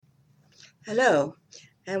Hello,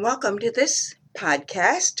 and welcome to this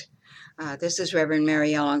podcast. This is Reverend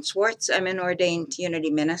Mary Ellen Swartz. I'm an ordained Unity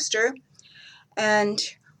minister, and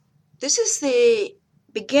this is the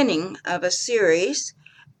beginning of a series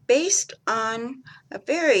based on a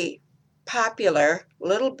very popular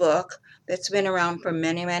little book that's been around for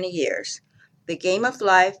many, many years, The Game of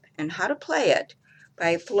Life and How to Play It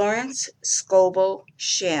by Florence Scovel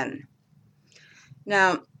Shinn.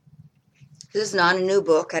 Now, this is not a new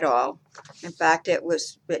book at all. In fact, it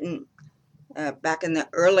was written back in the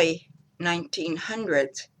early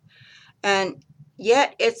 1900s, and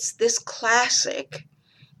yet this classic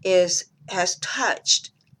has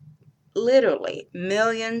touched literally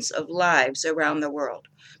millions of lives around the world.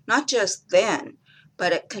 Not just then,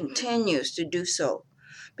 but it continues to do so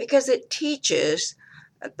because it teaches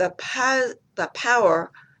the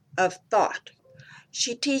power of thought.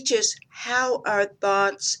 She teaches how our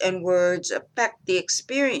thoughts and words affect the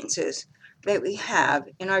experiences that we have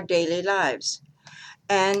in our daily lives.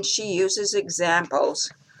 And she uses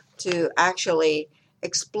examples to actually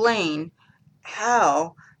explain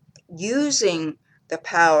how using the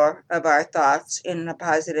power of our thoughts in a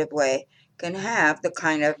positive way can have the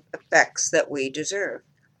kind of effects that we deserve.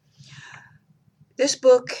 This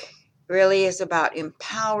book really is about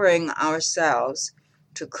empowering ourselves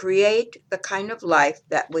to create the kind of life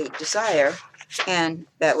that we desire and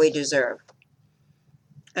that we deserve.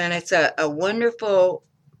 And it's a wonderful,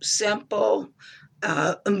 simple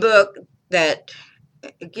book that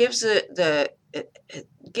gives the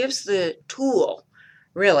tool,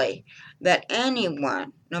 really, that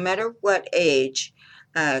anyone, no matter what age,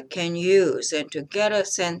 can use and to get a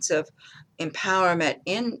sense of empowerment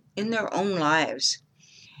in their own lives.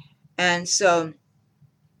 And so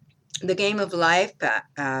the Game of Life,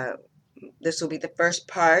 this will be the first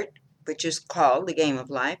part, which is called The Game of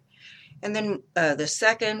Life. And then the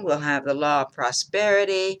second will have the Law of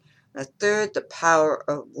Prosperity. The third, the Power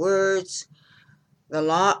of Words. The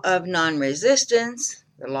Law of Non-Resistance.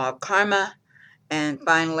 The Law of Karma. And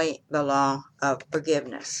finally, the Law of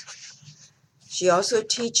Forgiveness. She also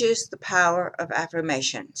teaches the power of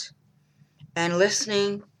affirmations and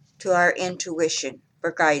listening to our intuition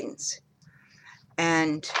for guidance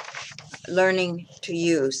and learning to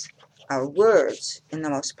use our words in the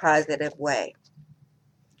most positive way.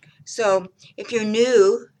 So if you're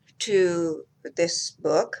new to this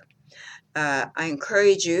book, I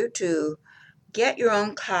encourage you to get your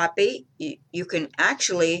own copy. You can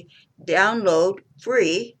actually download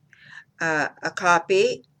free a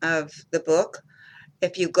copy of the book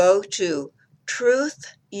if you go to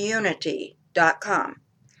truthunity.com.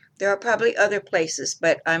 There are probably other places,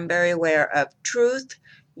 but I'm very aware of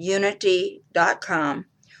truthunity.com,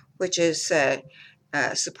 which is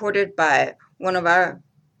supported by one of our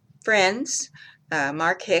friends,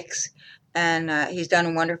 Mark Hicks, and he's done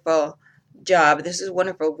a wonderful job. This is a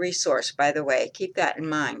wonderful resource, by the way. Keep that in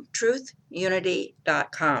mind.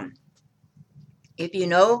 truthunity.com. If you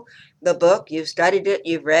know the book, you've studied it,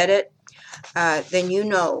 you've read it, then you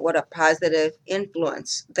know what a positive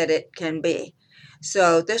influence that it can be.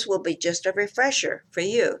 So this will be just a refresher for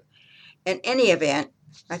you. In any event,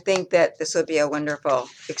 I think that this will be a wonderful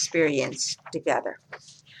experience together.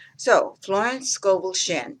 So, Florence Scovel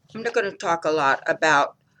Shinn. I'm not going to talk a lot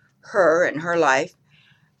about her and her life,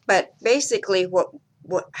 but basically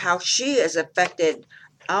how she has affected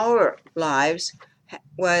our lives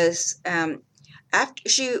was after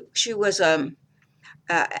she was an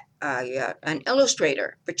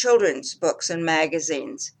illustrator for children's books and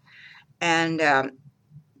magazines, and her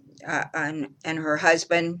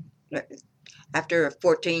husband, after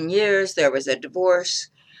 14 years, there was a divorce.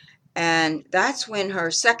 And that's when her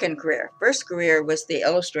second career, first career was the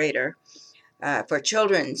illustrator for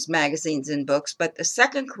children's magazines and books, but the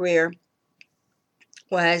second career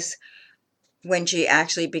was when she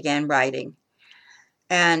actually began writing.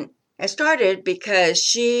 And it started because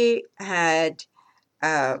she had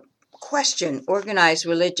questioned organized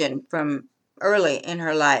religion from early in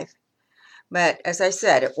her life. But as I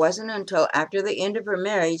said, it wasn't until after the end of her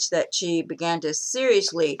marriage that she began to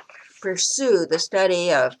seriously pursue the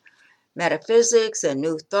study of metaphysics and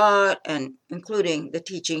new thought, and including the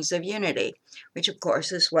teachings of unity, which of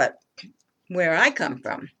course is where I come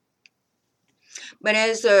from. But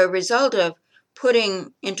as a result of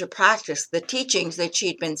putting into practice the teachings that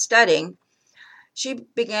she'd been studying, she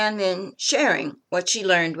began then sharing what she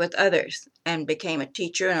learned with others and became a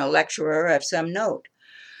teacher and a lecturer of some note.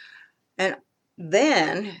 And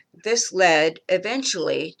then this led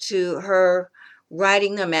eventually to her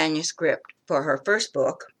writing the manuscript for her first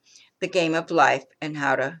book, The Game of Life and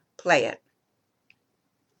How to Play It.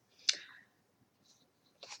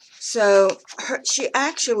 So her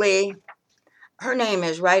name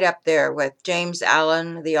is right up there with James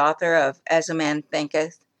Allen, the author of As a Man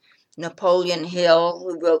Thinketh, Napoleon Hill,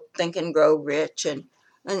 who wrote Think and Grow Rich, and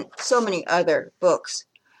so many other books.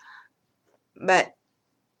 But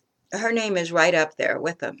her name is right up there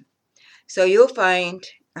with them. So you'll find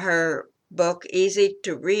her book easy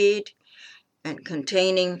to read and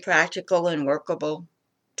containing practical and workable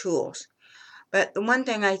tools. But the one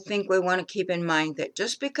thing I think we want to keep in mind that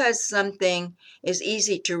just because something is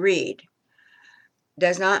easy to read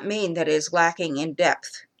does not mean that it is lacking in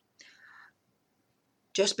depth.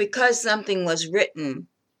 Just because something was written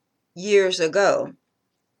years ago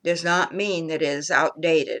does not mean that it is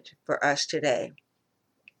outdated for us today.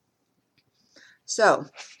 So,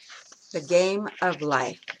 the game of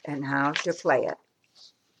life and how to play it.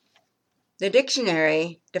 The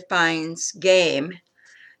dictionary defines game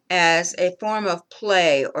as a form of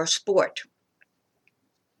play or sport,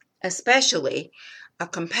 especially a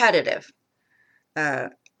competitive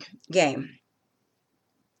game,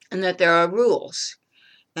 and that there are rules,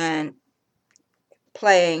 and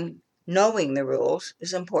knowing the rules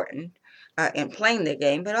is important in playing the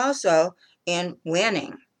game, but also in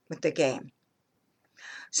winning with the game.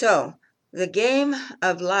 So, the game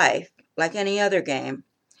of life, like any other game,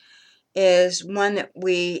 is one that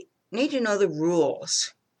we need to know the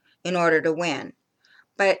rules in order to win.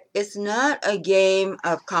 But it's not a game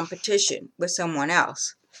of competition with someone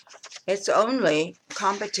else. It's only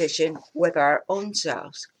competition with our own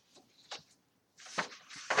selves.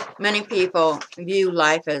 Many people view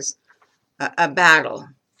life as a battle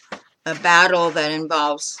that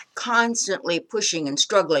involves constantly pushing and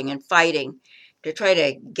struggling and fighting to try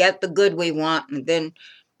to get the good we want, and then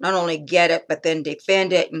not only get it, but then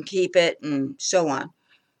defend it and keep it and so on.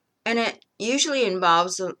 And it usually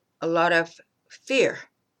involves a lot of fear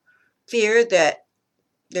that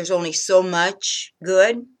there's only so much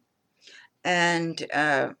good, and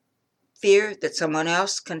fear that someone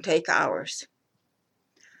else can take ours.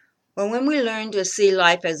 Well, when we learn to see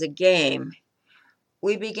life as a game,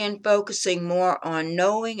 we begin focusing more on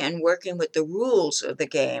knowing and working with the rules of the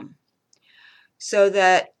game so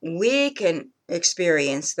that we can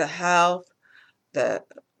experience the health, the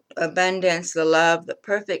abundance, the love, the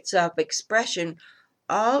perfect self-expression,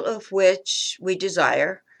 all of which we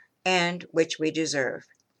desire and which we deserve.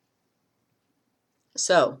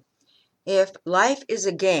 So, if life is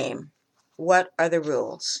a game, what are the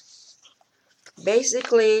rules?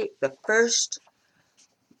 Basically, the first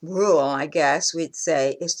rule, I guess we'd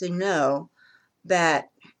say, is to know that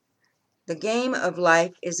the game of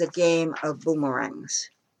life is a game of boomerangs.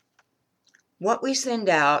 What we send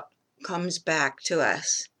out comes back to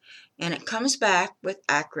us, and it comes back with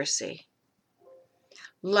accuracy.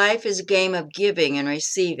 Life is a game of giving and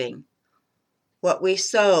receiving. What we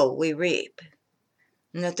sow, we reap.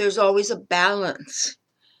 And that there's always a balance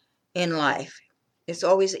in life. It's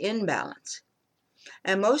always in balance.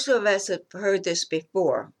 And most of us have heard this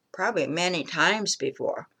before, probably many times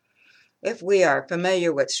before. If we are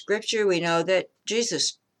familiar with Scripture, we know that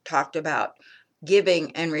Jesus talked about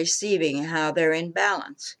giving and receiving and how they're in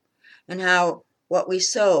balance, and how what we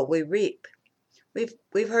sow, we reap.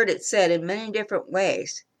 We've heard it said in many different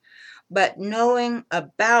ways. But knowing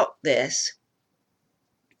about this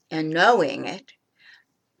and knowing it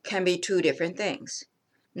can be two different things.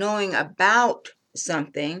 Knowing about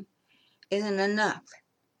something isn't enough.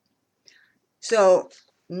 So,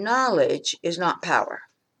 knowledge is not power.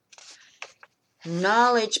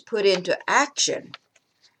 Knowledge put into action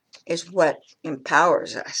is what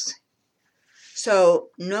empowers us. So,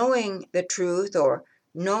 knowing the truth or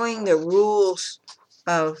knowing the rules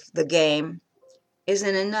of the game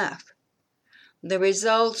isn't enough. The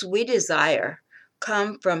results we desire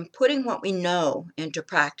come from putting what we know into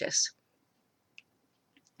practice.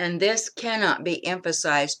 And this cannot be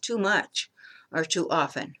emphasized too much or too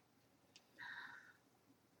often.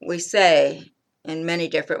 We say in many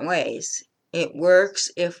different ways, it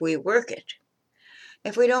works if we work it.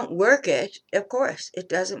 If we don't work it, of course, it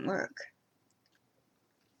doesn't work.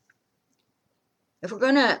 If we're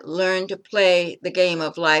going to learn to play the game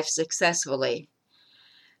of life successfully,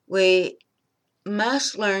 we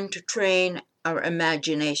must learn to train our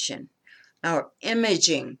imagination, our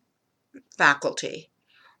imaging faculty.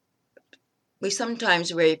 We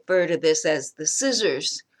sometimes refer to this as the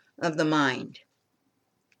scissors of the mind.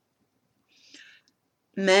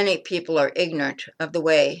 Many people are ignorant of the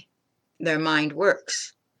way their mind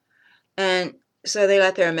works, and so they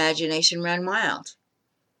let their imagination run wild,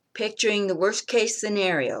 picturing the worst case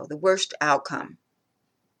scenario, the worst outcome.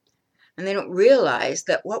 And they don't realize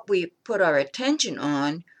that what we put our attention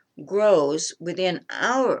on grows within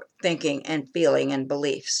our thinking and feeling and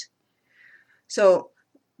beliefs. So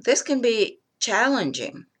this can be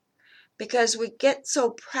challenging because we get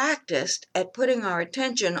so practiced at putting our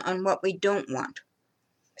attention on what we don't want.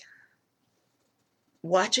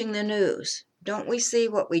 Watching the news, don't we see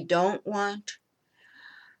what we don't want?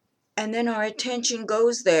 And then our attention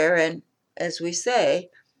goes there, and as we say,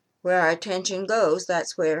 where our attention goes,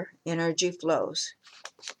 that's where energy flows.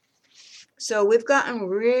 So we've gotten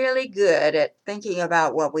really good at thinking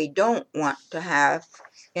about what we don't want to have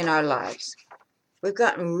in our lives. We've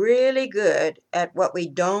gotten really good at what we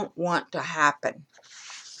don't want to happen.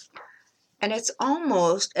 And it's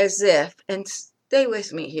almost as if, and stay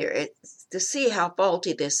with me here, it's to see how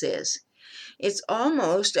faulty this is. It's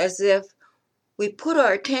almost as if we put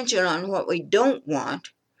our attention on what we don't want,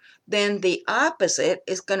 then the opposite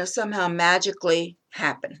is going to somehow magically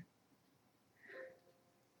happen.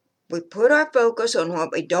 We put our focus on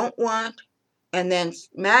what we don't want, and then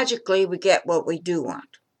magically we get what we do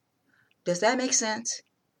want. Does that make sense?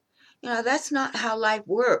 That's not how life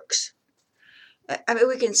works. I mean,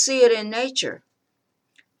 we can see it in nature.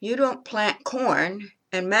 You don't plant corn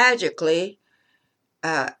and magically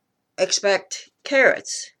expect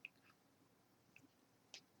carrots.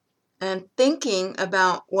 And thinking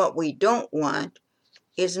about what we don't want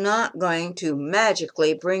is not going to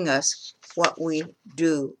magically bring us what we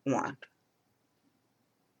do want.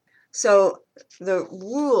 So the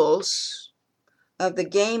rules of the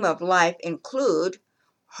game of life include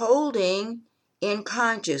holding in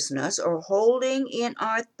consciousness or holding in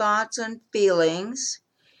our thoughts and feelings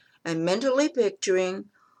and mentally picturing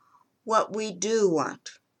what we do want,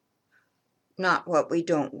 not what we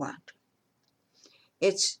don't want.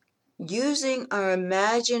 It's using our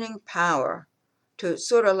imagining power to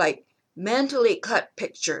sort of like mentally cut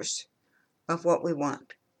pictures of what we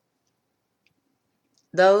want.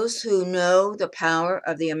 Those who know the power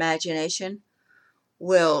of the imagination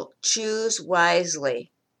will choose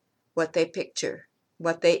wisely what they picture,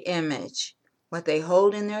 what they image, what they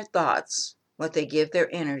hold in their thoughts, what they give their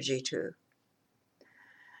energy to.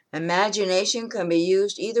 Imagination can be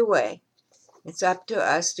used either way. It's up to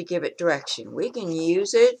us to give it direction. We can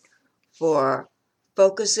use it for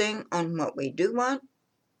focusing on what we do want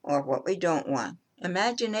or what we don't want.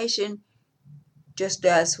 Imagination just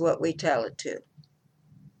does what we tell it to.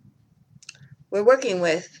 We're working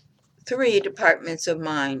with 3 departments of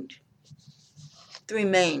mind. 3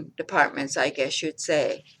 main departments, I guess you'd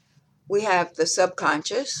say. We have the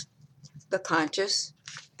subconscious, the conscious,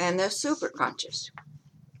 and the superconscious.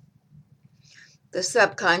 The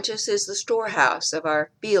subconscious is the storehouse of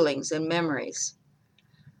our feelings and memories.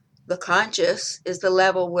 The conscious is the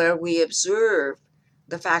level where we observe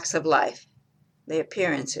the facts of life, the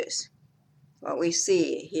appearances, what we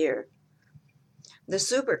see, hear. The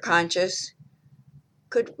superconscious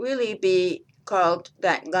could really be called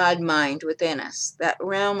that God mind within us, that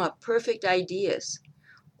realm of perfect ideas,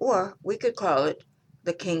 or we could call it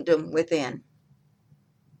the kingdom within.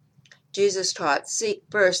 Jesus taught, seek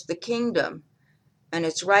first the kingdom and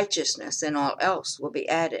its righteousness, and all else will be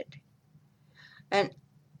added. And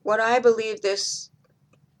what I believe this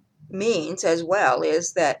means as well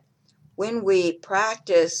is that when we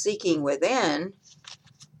practice seeking within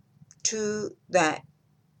to that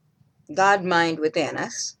God mind within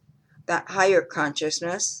us, that higher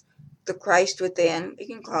consciousness, the Christ within, we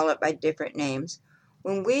can call it by different names.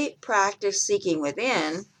 When we practice seeking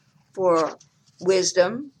within for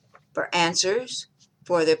wisdom, for answers,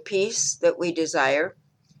 for the peace that we desire,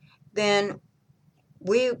 then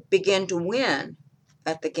we begin to win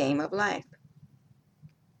at the game of life.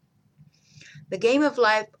 The game of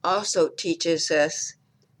life also teaches us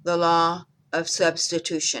the law of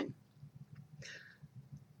substitution.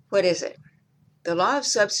 What is it? The law of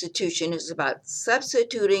substitution is about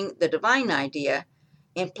substituting the divine idea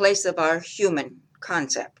in place of our human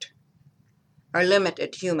concept, our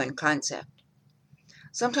limited human concept.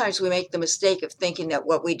 Sometimes we make the mistake of thinking that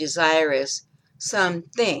what we desire is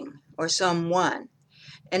something or someone.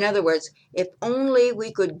 In other words, if only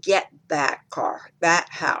we could get that car, that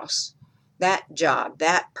house, that job,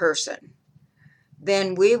 that person,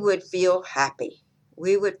 then we would feel happy.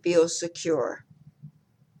 We would feel secure.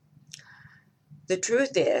 The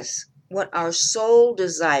truth is, what our soul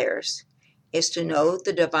desires is to know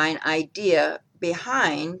the divine idea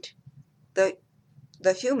behind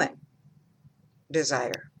the human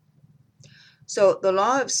desire. So the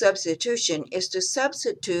law of substitution is to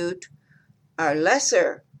substitute our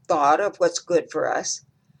lesser thought of what's good for us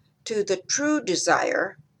to the true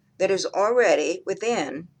desire that is already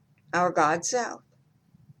within our God self,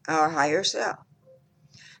 our higher self.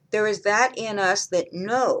 There is that in us that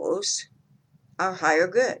knows our higher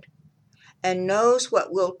good and knows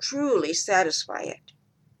what will truly satisfy it.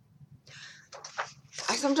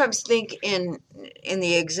 I sometimes think in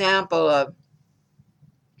the example of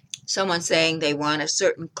someone saying they want a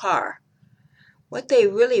certain car. What they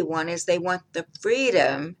really want is they want the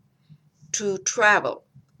freedom to travel,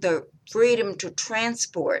 the freedom to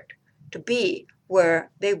transport, to be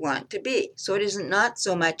where they want to be. So it is not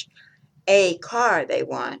so much a car they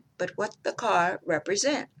want, but what the car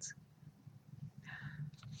represents.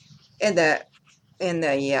 In the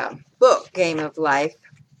book Game of Life,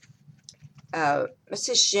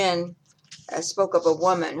 Mrs. Shin spoke of a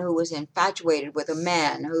woman who was infatuated with a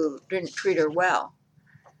man who didn't treat her well.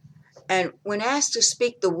 And when asked to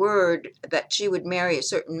speak the word that she would marry a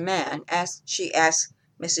certain man, she asked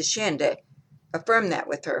Mrs. Shin to affirm that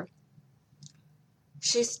with her.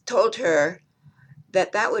 She told her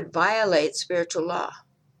that would violate spiritual law,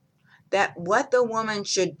 that what the woman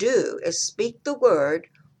should do is speak the word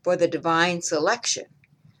for the divine selection,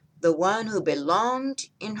 the one who belonged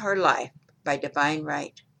in her life by divine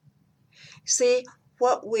right. See,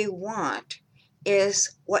 what we want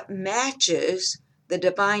is what matches the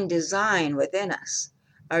divine design within us,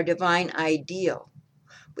 our divine ideal.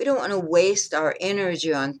 We don't want to waste our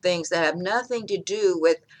energy on things that have nothing to do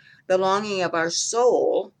with the longing of our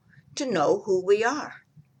soul to know who we are.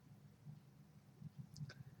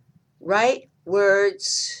 Right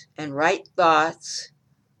words and right thoughts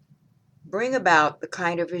bring about the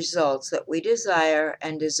kind of results that we desire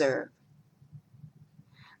and deserve.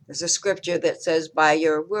 There's a scripture that says, by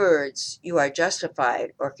your words you are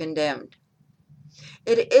justified or condemned.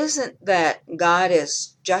 It isn't that God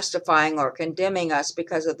is justifying or condemning us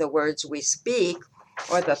because of the words we speak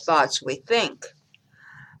or the thoughts we think,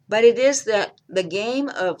 but it is that the game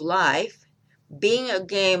of life, being a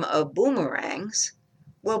game of boomerangs,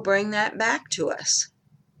 will bring that back to us.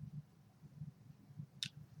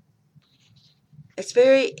 It's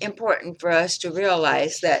very important for us to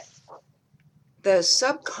realize that the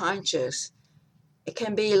subconscious, it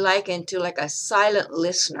can be likened to like a silent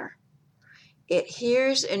listener. It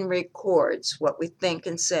hears and records what we think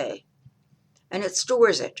and say, and it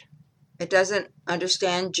stores it. It doesn't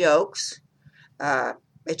understand jokes.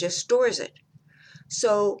 It just stores it.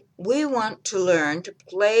 So we want to learn to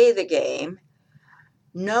play the game,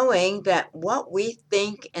 knowing that what we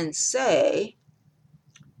think and say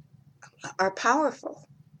are powerful,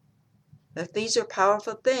 that these are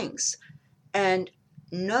powerful things, and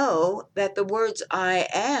know that the words I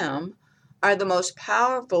am are the most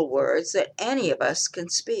powerful words that any of us can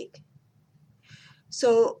speak.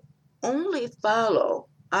 So only follow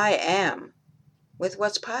I am with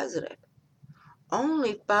what's positive.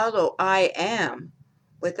 Only follow I am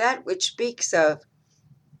with that which speaks of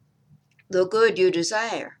the good you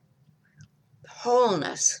desire,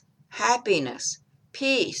 wholeness, happiness,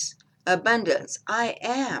 peace, abundance. I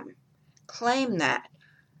am. Claim that.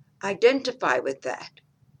 Identify with that.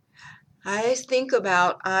 I think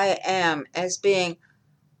about I am as being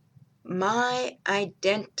my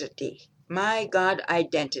identity, my God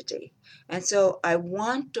identity. And so I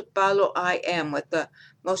want to follow I am with the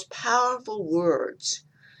most powerful words,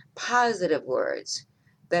 positive words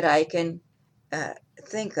that I can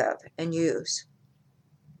think of and use.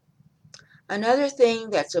 Another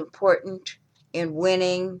thing that's important in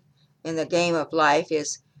winning in the game of life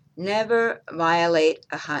is never violate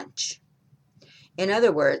a hunch. In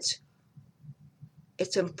other words,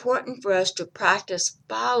 it's important for us to practice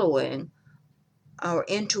following our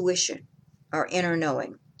intuition, our inner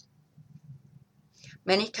knowing.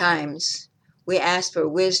 Many times we ask for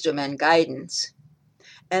wisdom and guidance,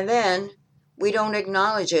 and then we don't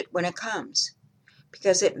acknowledge it when it comes,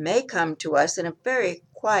 because it may come to us in a very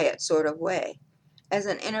quiet sort of way, as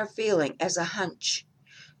an inner feeling, as a hunch.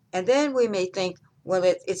 And then we may think, well,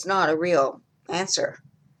 it's not a real answer,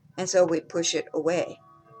 and so we push it away.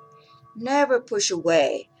 Never push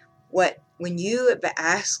away when you have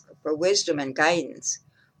asked for wisdom and guidance.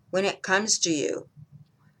 When it comes to you,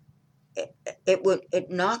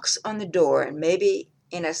 it knocks on the door, and maybe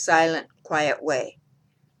in a silent, quiet way.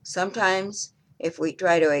 Sometimes, if we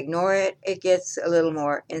try to ignore it, it gets a little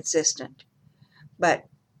more insistent. But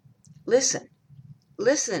listen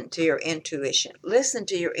to your intuition. Listen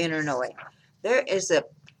to your inner knowing. There is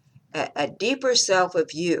a deeper self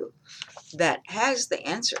of you that has the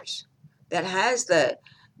answers, that has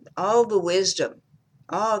all the wisdom,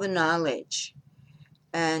 all the knowledge,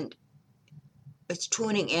 and it's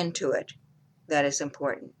tuning into it that is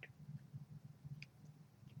important.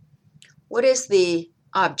 What is the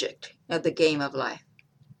object of the game of life?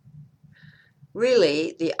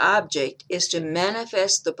 Really, the object is to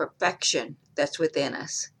manifest the perfection that's within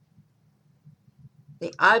us.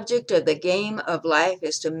 The object of the game of life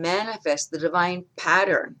is to manifest the divine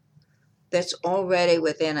pattern that's already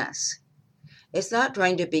within us. It's not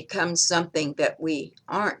trying to become something that we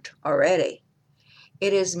aren't already.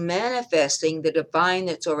 It is manifesting the divine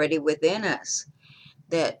that's already within us,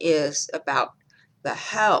 that is about the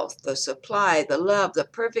health, the supply, the love, the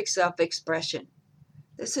perfect self-expression.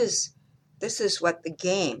 This is what the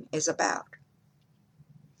game is about.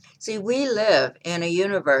 See, we live in a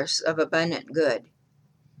universe of abundant good,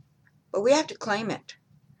 but we have to claim it.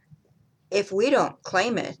 If we don't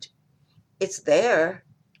claim it, it's there,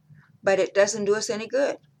 but it doesn't do us any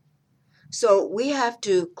good. So we have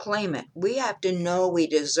to claim it. We have to know we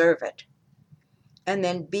deserve it, and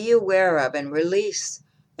then be aware of and release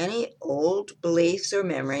any old beliefs or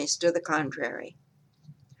memories to the contrary.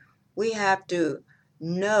 We have to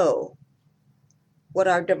know what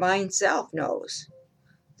our divine self knows,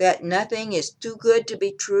 that nothing is too good to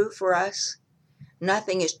be true for us,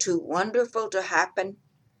 nothing is too wonderful to happen,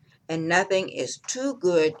 and nothing is too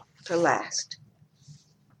good to last.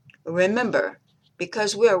 Remember,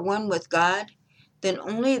 because we are one with God, then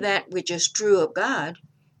only that which is true of God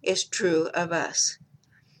is true of us.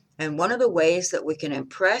 And one of the ways that we can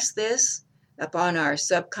impress this upon our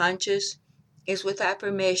subconscious is with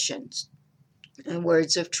affirmations and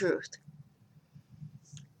words of truth.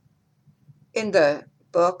 In the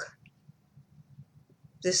book,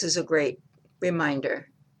 this is a great reminder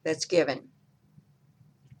that's given.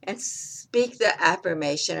 And speak the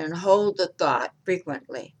affirmation and hold the thought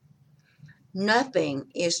frequently. Nothing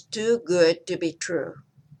is too good to be true.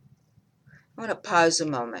 I want to pause a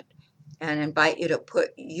moment and invite you to put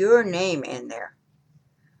your name in there.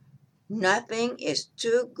 Nothing is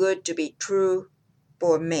too good to be true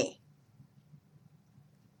for me.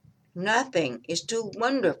 Nothing is too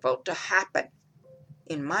wonderful to happen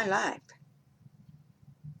in my life.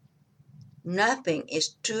 Nothing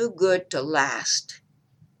is too good to last.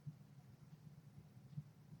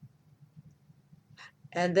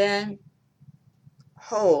 And then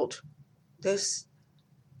hold this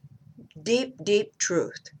deep, deep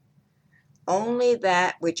truth. Only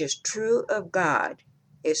that which is true of God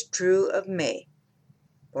is true of me,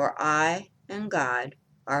 for I and God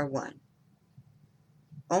are one.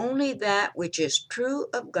 Only that which is true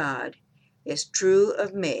of God is true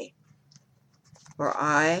of me, for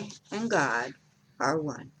I and God are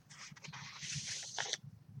one.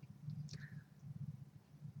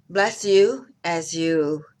 Bless you as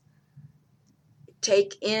you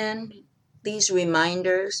take in these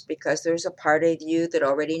reminders, because there's a part of you that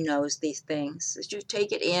already knows these things. As you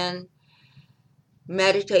take it in,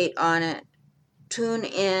 meditate on it, tune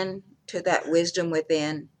in to that wisdom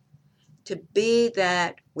within, to be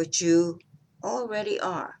that which you already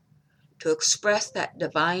are, to express that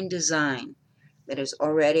divine design that is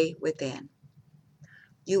already within.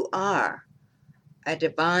 You are a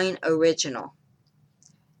divine original,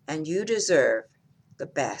 and you deserve the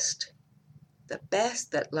best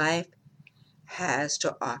that life has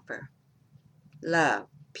to offer. Love,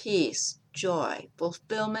 peace, joy,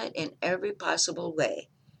 fulfillment in every possible way.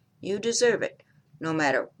 You deserve it, no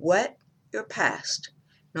matter what your past,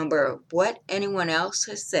 no matter what anyone else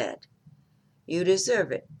has said. You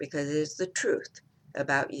deserve it because it is the truth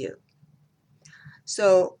about you.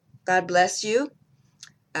 So God bless you.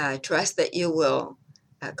 I trust that you will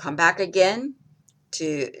come back again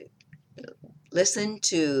to listen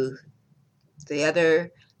to the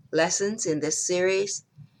other lessons in this series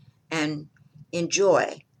and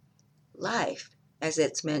enjoy life as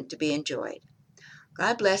it's meant to be enjoyed.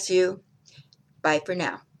 God bless you. Bye for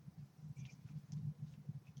now.